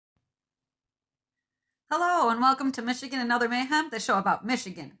Hello, and welcome to Michigan and Other Mayhem, the show about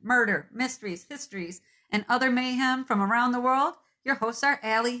Michigan, murder, mysteries, histories, and other mayhem from around the world. Your hosts are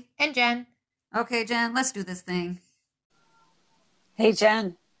Allie and Jen. Okay, Jen, let's do this thing. Hey,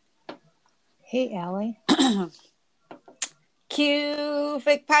 Jen. Hey, Allie. Cue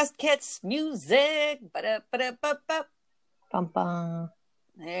fake podcasts music. Ba-da-ba-da-ba-ba. Bum, bum.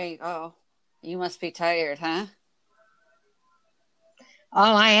 There you go. You must be tired, huh?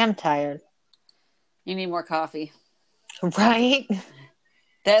 Oh, I am tired. You need more coffee. Right?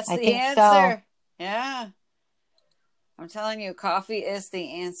 That's I the think answer. so. Yeah. I'm telling you, coffee is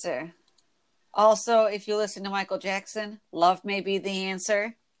the answer. Also, if you listen to Michael Jackson, love may be the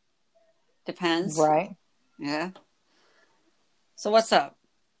answer. Depends. Right. Yeah. So what's up?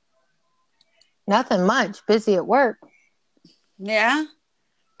 Nothing much. Busy at work. Yeah?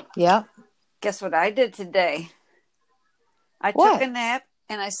 Yep. Guess what I did today? I What? took a nap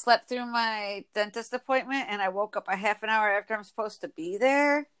and I slept through my dentist appointment and I woke up a half an hour after I'm supposed to be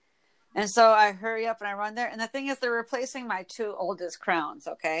there. And so I hurry up and I run there. And the thing is, they're replacing my two oldest crowns,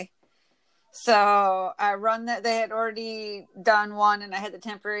 okay? So I run there. They had already done one and I had the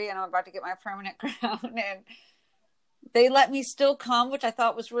temporary and I'm about to get my permanent crown. And they let me still come, which I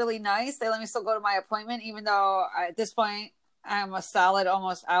thought was really nice. They let me still go to my appointment, even though at this point I'm a solid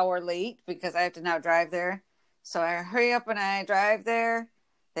almost hour late because I have to now drive there. So I hurry up and I drive there.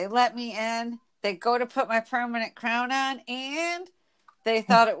 They let me in. They go to put my permanent crown on and they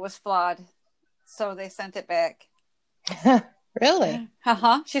thought it was flawed. So they sent it back. Really?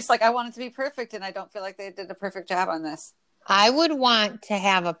 Uh-huh. She's like, I want it to be perfect and I don't feel like they did a perfect job on this. I would want to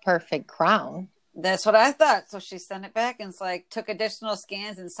have a perfect crown. That's what I thought. So she sent it back and it's like took additional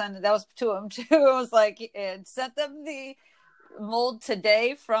scans and sent it. That was to them too. It was like it sent them the mold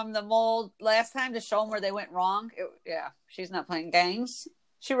today from the mold last time to show them where they went wrong. Yeah, she's not playing games.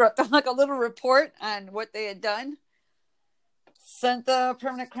 She wrote them like a little report on what they had done. Sent the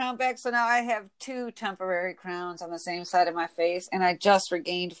permanent crown back. So now I have two temporary crowns on the same side of my face and I just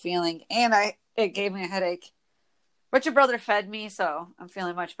regained feeling and it gave me a headache. But your brother fed me, so I'm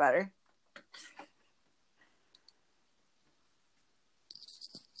feeling much better.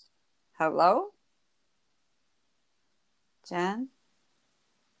 Hello? Jen?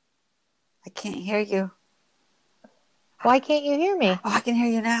 I can't hear you. Why can't you hear me? Oh, I can hear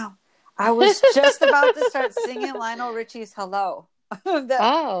you now. I was just about to start singing Lionel Richie's Hello.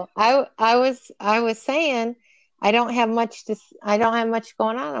 Oh, I was saying I don't have much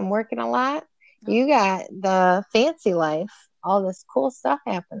going on. I'm working a lot. You got the fancy life, all this cool stuff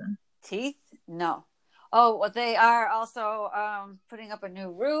happening. Teeth? No. Oh, well, they are also putting up a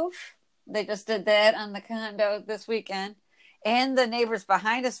new roof. They just did that on the condo this weekend. And the neighbors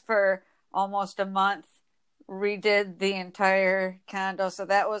behind us for almost a month redid the entire condo. So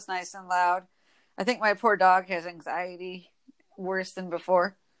that was nice and loud. I think my poor dog has anxiety worse than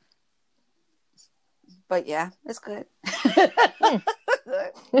before. But yeah, it's good. Just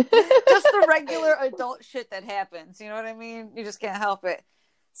the regular adult shit that happens. You know what I mean? You just can't help it.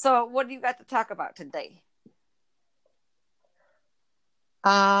 So what do you got to talk about today?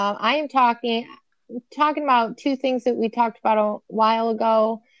 I am talking about two things that we talked about a while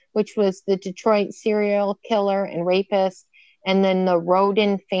ago, which was the Detroit serial killer and rapist, and then the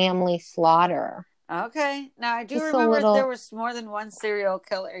Rodin family slaughter. Okay. Now I do remember there was more than one serial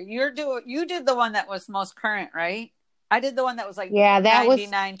killer. You did the one that was most current, right? I did the one that was like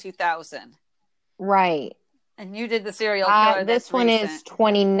 99, 2000. Right. And you did the serial killer. This one recent. is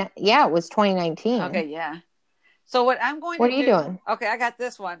 20. Yeah, it was 2019. Okay, yeah. So what I'm going to do. What are you doing? Okay, I got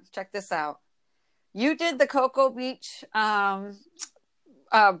this one. Check this out. You did the Cocoa Beach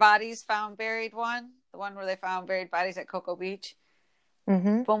bodies found buried one, the one where they found buried bodies at Cocoa Beach.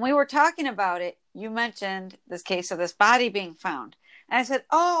 Mm-hmm. When we were talking about it, you mentioned this case of this body being found. And I said,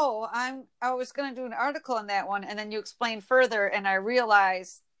 I was going to do an article on that one. And then you explained further. And I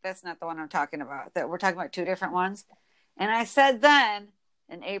realized that's not the one I'm talking about, that we're talking about two different ones. And I said then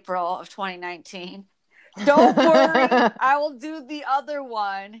in April of 2019, don't worry, I will do the other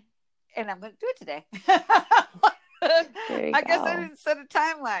one. And I'm going to do it today. I guess I didn't set a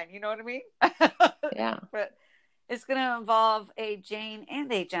timeline. You know what I mean? Yeah. But it's going to involve a Jane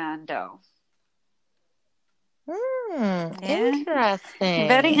and a John Doe. Interesting.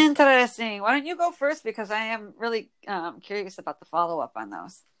 Very interesting. Why don't you go first? Because I am really curious about the follow-up on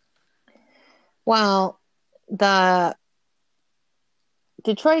those. Well, the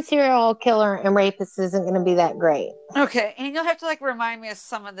Detroit serial killer and rapist isn't going to be that great. Okay. And you'll have to remind me of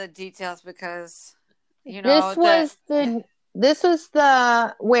some of the details because, this was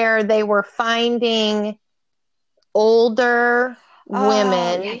the where they were finding older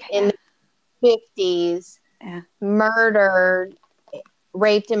women 50s, Yeah.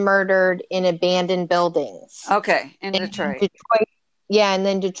 raped and murdered in abandoned buildings. Okay, in And Detroit. Yeah, and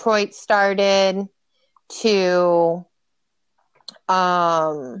then Detroit started to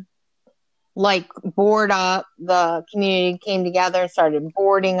like board up. The community came together and started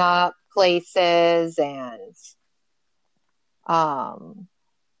boarding up places, and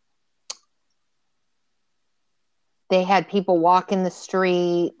they had people walking the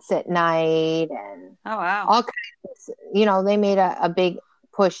streets at night, and Oh wow. all kinds. They made a big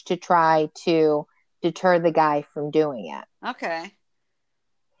push to try to deter the guy from doing it. Okay.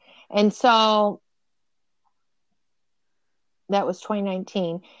 And so that was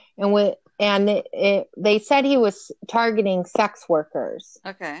 2019, and they said he was targeting sex workers.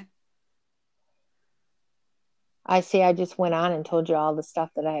 Okay. I see. I just went on and told you all the stuff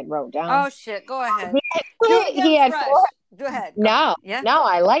that I had wrote down. Oh shit! Go ahead. He had four. Go ahead. No, Yeah. no,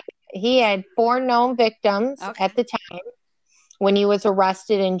 I like it. He had 4 known victims at the time when he was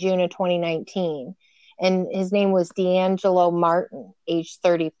arrested in June of 2019. And his name was D'Angelo Martin, age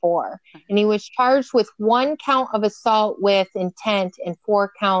 34. And he was charged with 1 count of assault with intent and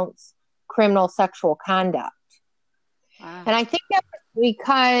 4 counts criminal sexual conduct. Wow. And I think that was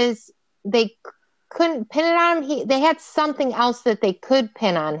because they couldn't pin it on him. They had something else that they could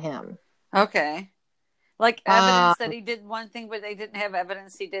pin on him. Okay. Like evidence that he did one thing, but they didn't have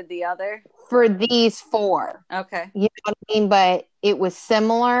evidence he did the other? For these 4. Okay. You know what I mean? But it was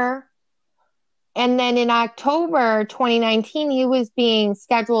similar. And then in October 2019, he was being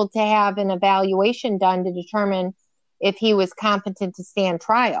scheduled to have an evaluation done to determine if he was competent to stand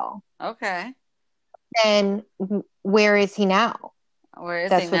trial. Okay. And where is he now? Where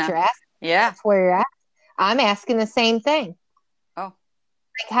is That's he what now? you're asking. Yeah. That's where you're at. I'm asking the same thing. Oh.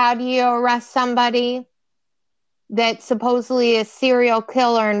 Like, how do you arrest somebody that's supposedly a serial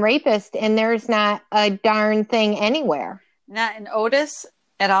killer and rapist, and there's not a darn thing anywhere? Not in Otis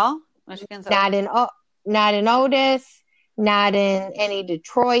at all? Michigan's not in Otis, not in any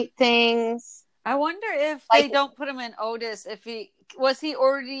Detroit things. I wonder if they don't put him in Otis, if he was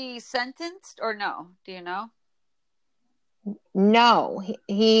already sentenced or no? Do you know? No,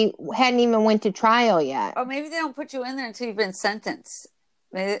 he hadn't even went to trial yet. Oh, maybe they don't put you in there until you've been sentenced.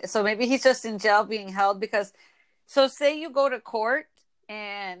 So maybe he's just in jail being held because. So say you go to court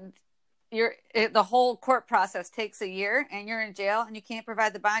and the whole court process takes a year and you're in jail and you can't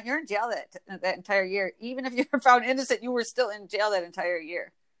provide the bond. You're in jail that entire year. Even if you're found innocent, you were still in jail that entire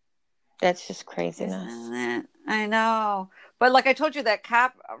year. That's just craziness. Isn't it? I know. But like I told you, that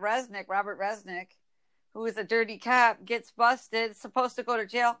cop, Robert Resnick, who is a dirty cop, gets busted, supposed to go to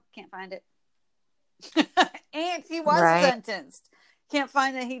jail, can't find it. And he was sentenced. Can't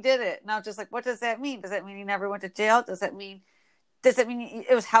find that he did it. Now, just like, what does that mean? Does that mean he never went to jail? Does it mean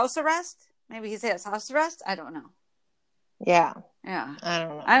it was house arrest? Maybe he said it's house arrest? I don't know. Yeah. Yeah. I don't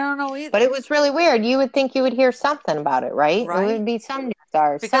know. I don't know either. But it was really weird. You would think you would hear something about it, right? It would be some news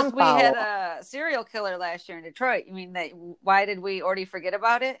stars. Because we had a serial killer last year in Detroit. You mean why did we already forget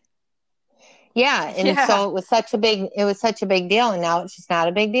about it? Yeah. And so it was such a big deal. And now it's just not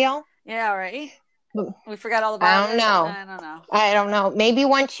a big deal. Yeah, right. We forgot all about it. I don't know. Maybe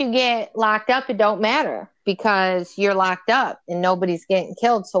once you get locked up, it don't matter because you're locked up and nobody's getting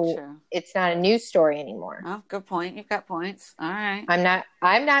killed. So it's not a news story anymore. Oh, good point. You've got points. All right.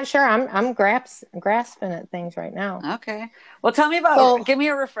 I'm not sure. I'm grasping at things right now. Okay. Well, tell me about, give me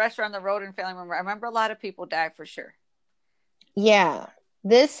a refresher on the Rhoden family member. I remember a lot of people died for sure. Yeah.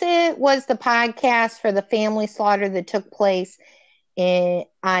 This was the podcast for the family slaughter that took place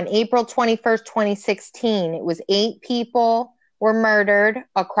on April 21st, 2016. It was 8 people were murdered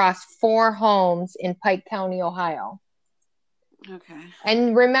across 4 homes in Pike County, Ohio. Okay.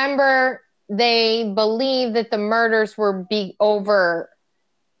 And remember, they believe that the murders were over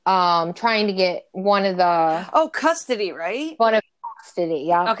trying to get one of the... custody, right? One of custody,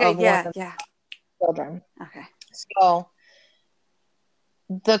 yeah. Okay, yeah. Children. Okay. So...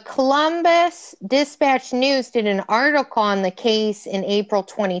 the Columbus Dispatch News did an article on the case in April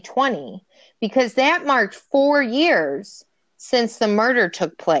 2020 because that marked 4 years since the murder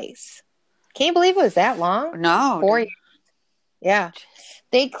took place. Can you believe it was that long? No. 4 years. Yeah.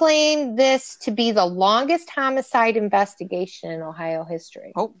 They claimed this to be the longest homicide investigation in Ohio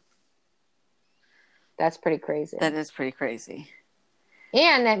history. Oh. That's pretty crazy. That is pretty crazy.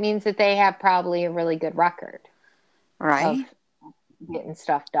 And that means that they have probably a really good record. Right. Getting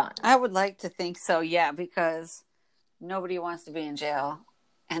stuff done. I would like to think so, yeah, because nobody wants to be in jail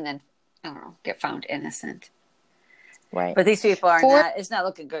and then, I don't know, get found innocent. Right. But these people are not, it's not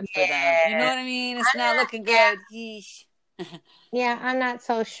looking good for them. You know what I mean? It's not looking good. Yeah, I'm not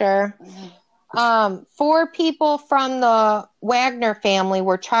so sure. 4 people from the Wagner family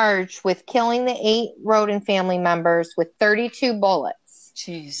were charged with killing the 8 Roden family members with 32 bullets.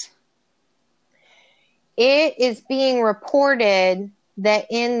 Jeez. It is being reported that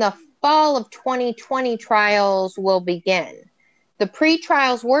in the fall of 2020, trials will begin. The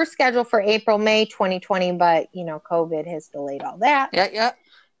pre-trials were scheduled for April, May 2020, but, COVID has delayed all that. Yeah.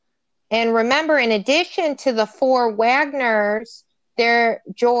 And remember, in addition to the 4 Wagners, they're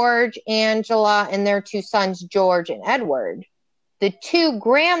George, Angela, and their 2 sons, George and Edward. The 2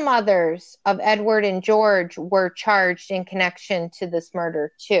 grandmothers of Edward and George were charged in connection to this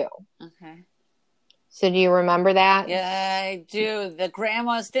murder, too. Okay. So do you remember that? Yeah, I do. The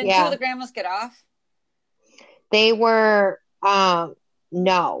grandmas, didn't 2 of the grandmas get off? They were,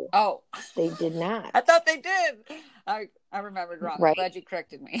 no. Oh. They did not. I thought they did. I remembered wrong. Right. I'm glad you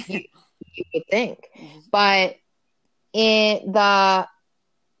corrected me. You would think. But in the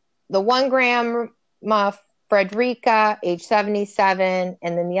one grandma, Frederica, age 77,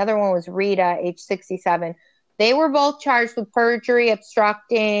 and then the other one was Rita, age 67. They were both charged with perjury,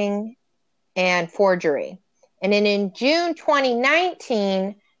 obstructing, and forgery. And then in June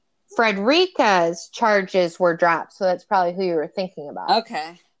 2019, Frederica's charges were dropped. So that's probably who you were thinking about.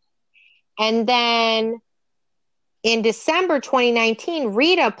 Okay. And then in December 2019,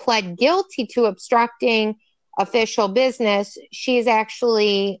 Rita pled guilty to obstructing official business. She is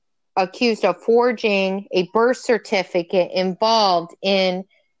actually accused of forging a birth certificate involved in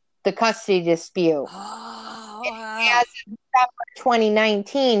the custody dispute. Oh, wow. As of December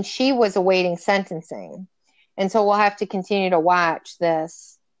 2019, she was awaiting sentencing. And so we'll have to continue to watch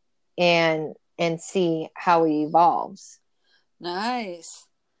this and see how it evolves. Nice.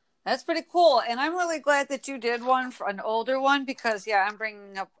 That's pretty cool. And I'm really glad that you did one for an older one because, I'm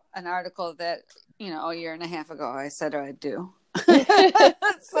bringing up an article that, a year and a half ago I said I'd do.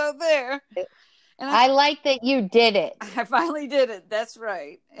 So there. And I like that you did it. I finally did it. That's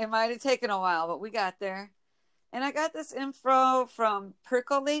right. It might have taken a while, but we got there. And I got this info from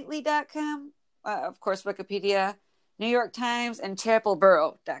percolately.com, of course, Wikipedia, New York Times, and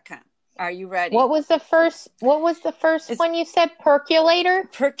chapelboro.com. Are you ready? What was the first one you said? Percolator?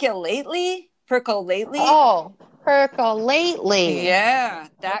 Percolately? Oh, Percolately. Yeah.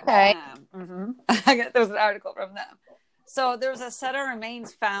 Okay. Mm-hmm. There was an article from them. So there was a set of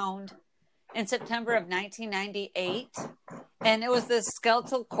remains found in September of 1998. And it was this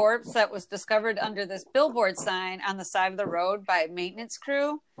skeletal corpse that was discovered under this billboard sign on the side of the road by a maintenance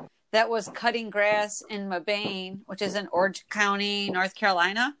crew that was cutting grass in Mabane, which is in Orange County, North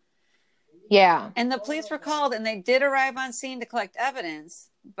Carolina. Yeah. And the police were called and they did arrive on scene to collect evidence.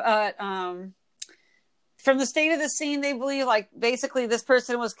 But from the state of the scene, they believe basically this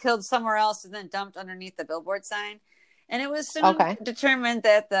person was killed somewhere else and then dumped underneath the billboard sign. And it was soon determined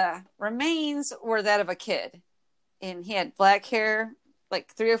that the remains were that of a kid. And he had black hair,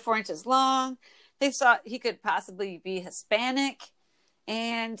 3 or 4 inches long. They thought he could possibly be Hispanic.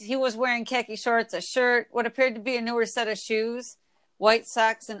 And he was wearing khaki shorts, a shirt, what appeared to be a newer set of shoes, white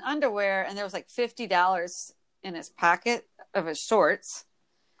socks, and underwear. And there was $50 in his pocket of his shorts.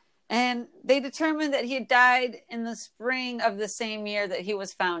 And they determined that he had died in the spring of the same year that he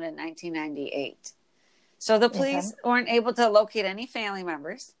was found in 1998. So the police weren't able to locate any family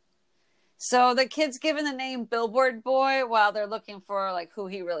members. So the kid's given the name Billboard Boy while they're looking for who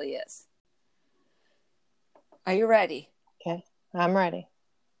he really is. Are you ready? Okay, I'm ready.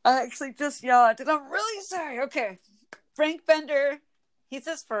 I actually just yawned and I'm really sorry. Okay. Frank Bender, he's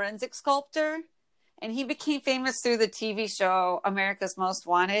this forensic sculptor and he became famous through the TV show America's Most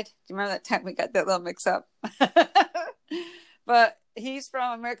Wanted. Do you remember that time we got that little mix up? But he's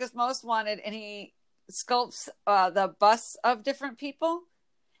from America's Most Wanted and he sculpts the busts of different people.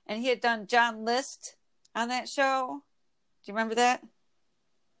 And he had done John List on that show. Do you remember that?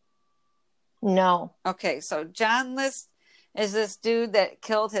 No. Okay, so John List is this dude that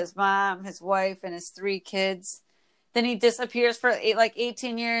killed his mom, his wife, and his 3 kids. Then he disappears for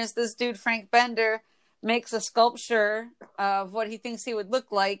 18 years. This dude, Frank Bender, makes a sculpture of what he thinks he would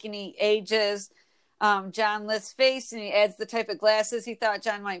look like. And he ages John List's face and he adds the type of glasses he thought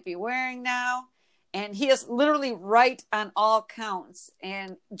John might be wearing now. And he is literally right on all counts.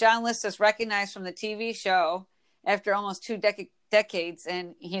 And John List is recognized from the TV show after almost 2 decades.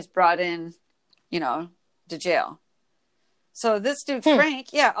 And he's brought in, to jail. So this dude, Frank,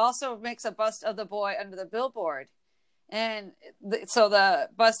 also makes a bust of the boy under the billboard. And so the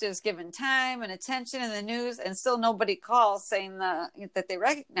bust is given time and attention in the news. And still nobody calls saying that they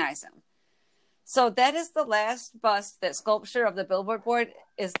recognize him. So that is the last bust, that sculpture of the Billboard Boy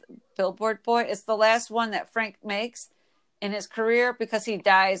is the last one that Frank makes. in his career because he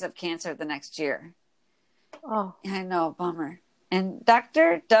dies of cancer the next year. Oh, I know, bummer. And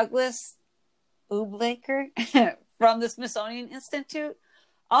Dr. Douglas Ublaker from the Smithsonian Institute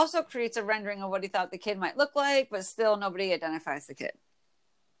also creates a rendering of what he thought the kid might look like, but still nobody identifies the kid.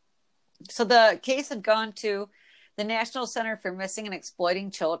 So the case had gone to the National Center for Missing and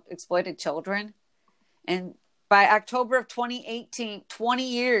Exploited Children. And by October of 2018, 20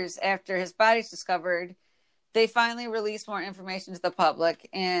 years after his body's discovered, they finally released more information to the public,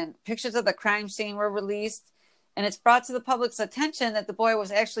 and pictures of the crime scene were released. And it's brought to the public's attention that the boy was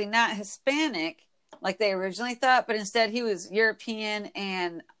actually not Hispanic like they originally thought, but instead he was European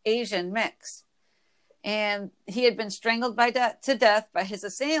and Asian mix. And he had been strangled to death by his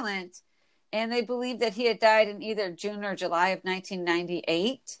assailant, and they believed that he had died in either June or July of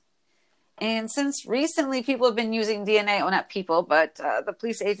 1998. And since recently people have been using DNA, well, not people, but the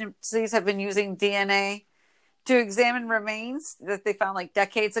police agencies have been using DNA to examine remains that they found like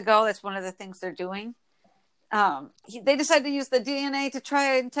decades ago. That's one of the things they're doing. They decided to use the DNA to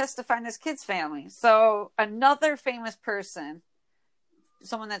try and test to find this kid's family. So another famous person,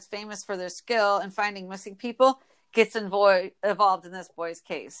 someone that's famous for their skill in finding missing people, gets involved in this boy's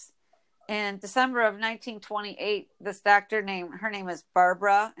case. In December of 1928, this doctor her name is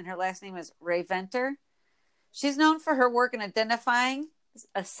Barbara, and her last name is Ray Venter. She's known for her work in identifying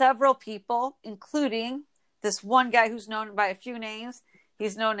several people, including this one guy who's known by a few names.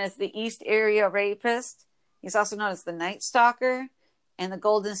 He's known as the East Area Rapist. He's also known as the Night Stalker and the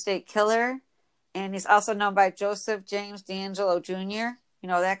Golden State Killer. And he's also known by Joseph James D'Angelo Jr. You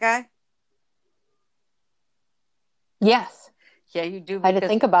know that guy? yes. Yeah, you do. I had to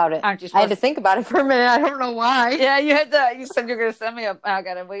think about it. Aren't you I had to think about it for a minute. I don't know why. Yeah, you said you were going to send me I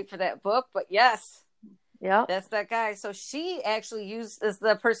got to wait for that book. But yes, Yeah. that's that guy. So she actually is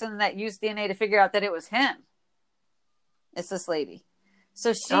the person that used DNA to figure out that it was him. It's this lady.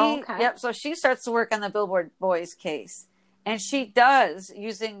 So so she starts to work on the Billboard Boys case. And she does,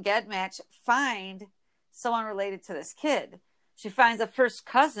 using GEDmatch, find someone related to this kid. She finds a first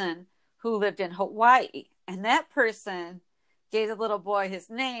cousin who lived in Hawaii. And that person gave the little boy his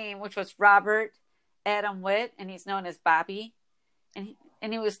name, which was Robert Adam Witt, and he's known as Bobby. And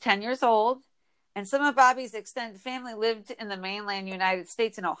he was 10 years old. And some of Bobby's extended family lived in the mainland United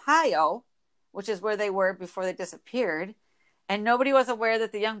States in Ohio, which is where they were before they disappeared. And nobody was aware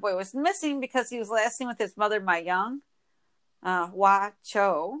that the young boy was missing because he was last seen with his mother, Ma Young, Hua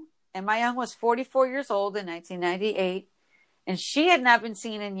Cho. And Ma Young was 44 years old in 1998. And she had not been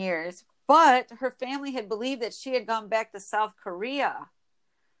seen in years. But her family had believed that she had gone back to South Korea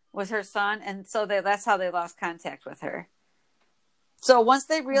with her son. And so that's how they lost contact with her. So once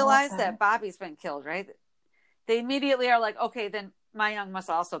they realized that Bobby's been killed, right, they immediately are like, okay, then Ma Young must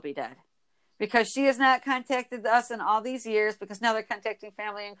also be dead. Because she has not contacted us in all these years, because now they're contacting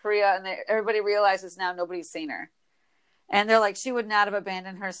family in Korea, and everybody realizes now nobody's seen her. And they're like, she would not have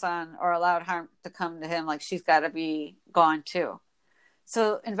abandoned her son or allowed harm to come to him. Like, she's got to be gone too.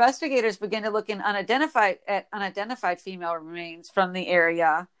 So investigators begin to look in unidentified female remains from the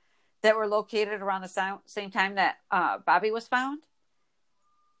area that were located around the same time that Bobby was found.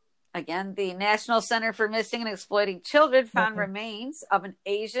 Again, the National Center for Missing and Exploiting Children found remains of an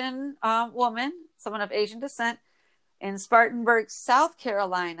Asian woman, someone of Asian descent, in Spartanburg, South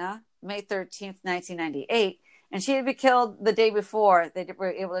Carolina, May 13th, 1998. And she had been killed the day before. They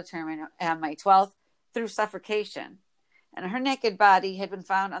were able to determine on May 12th through suffocation. And her naked body had been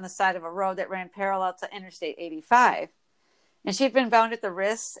found on the side of a road that ran parallel to Interstate 85. And she had been bound at the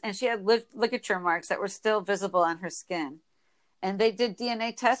wrists, and she had ligature marks that were still visible on her skin. And they did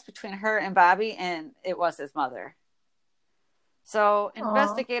DNA tests between her and Bobby, and it was his mother. So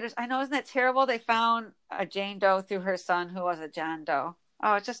investigators, I know, isn't that terrible? They found a Jane Doe through her son, who was a John Doe.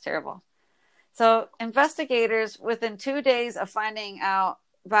 Oh, it's just terrible. So investigators, within 2 days of finding out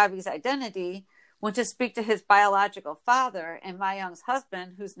Bobby's identity, went to speak to his biological father and Ma Young's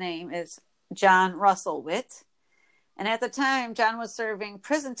husband, whose name is John Russell Witt. And at the time, John was serving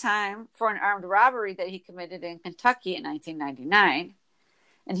prison time for an armed robbery that he committed in Kentucky in 1999.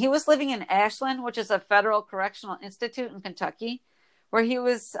 And he was living in Ashland, which is a federal correctional institute in Kentucky, where he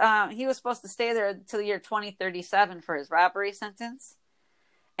was supposed to stay there until the year 2037 for his robbery sentence.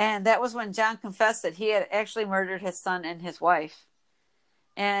 And that was when John confessed that he had actually murdered his son and his wife.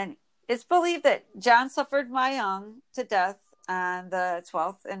 And it's believed that John suffered Ma Young to death on the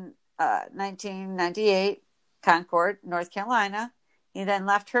 12th in 1998. Concord, North Carolina. He then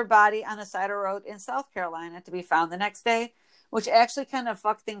left her body on the side of a road in South Carolina to be found the next day, which actually kind of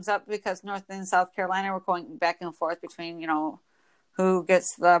fucked things up because North and South Carolina were going back and forth between, who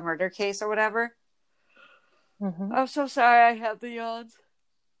gets the murder case or whatever. I'm so sorry I have the yawns.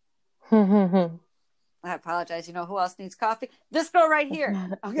 Mm-hmm. I apologize. You know who else needs coffee? This girl right here.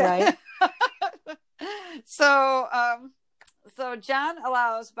 Okay. Right. So, so John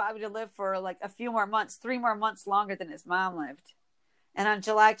allows Bobby to live for like a few more months, 3 more months longer than his mom lived. And on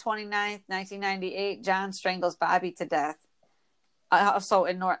July 29th, 1998, John strangles Bobby to death. Also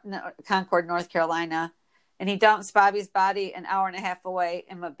in Concord, North Carolina. And he dumps Bobby's body an hour and a half away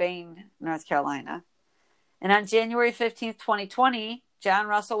in Mabane, North Carolina. And on January 15th, 2020, John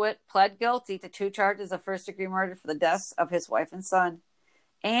Russellwitt pled guilty to 2 charges of first-degree murder for the deaths of his wife and son.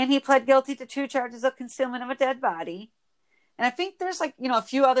 And he pled guilty to 2 charges of concealment of a dead body. And I think there's like, a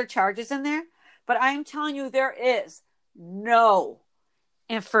few other charges in there. But I'm telling you, there is no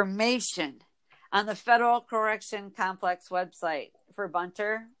information on the Federal Correction Complex website for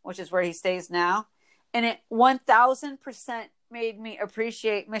Bunter, which is where he stays now. And it 1000% made me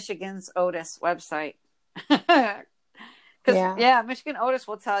appreciate Michigan's Otis website. Because, Michigan Otis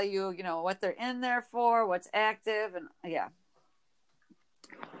will tell you, what they're in there for, what's active, and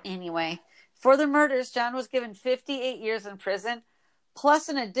Anyway, for the murders, John was given 58 years in prison, plus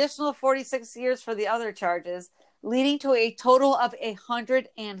an additional 46 years for the other charges, leading to a total of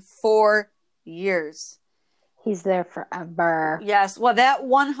 104 years. He's there forever. Yes. Well, that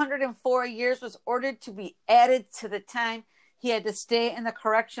 104 years was ordered to be added to the time he had to stay in the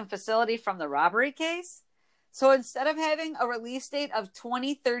correction facility from the robbery case. So instead of having a release date of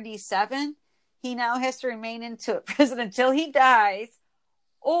 2037, he now has to remain in prison until he dies,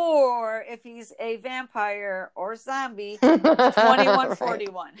 or if he's a vampire or zombie,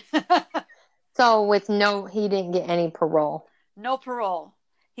 2141. Right. So he didn't get any parole. No parole.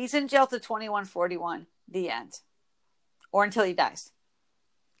 He's in jail to 2141. The end. Or until he dies.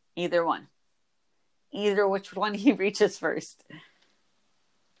 Either one. Either which one he reaches first.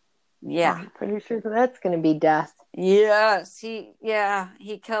 Yeah. I'm pretty sure that's going to be death. Yes. He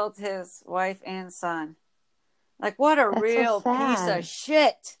killed his wife and son. Like, what a real piece of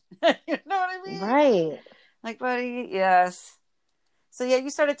shit. You know what I mean? Right. Like, buddy, yes. So, you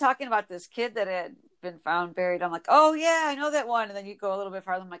started talking about this kid that had been found buried. I'm like, oh, yeah, I know that one. And then you go a little bit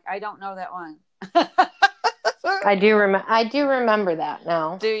farther. I'm like, I don't know that one. I do remember that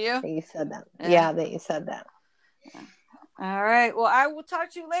now. Do you? That you said that. Yeah, that you said that. All right. Well, I will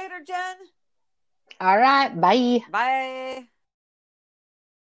talk to you later, Jen. All right. Bye. Bye.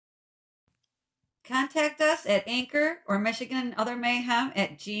 Contact us at Anchor or Michigan and Other Mayhem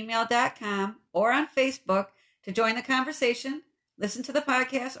at gmail.com or on Facebook to join the conversation, listen to the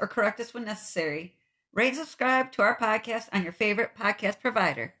podcast, or correct us when necessary. Rate and subscribe to our podcast on your favorite podcast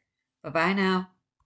provider. Bye-bye now.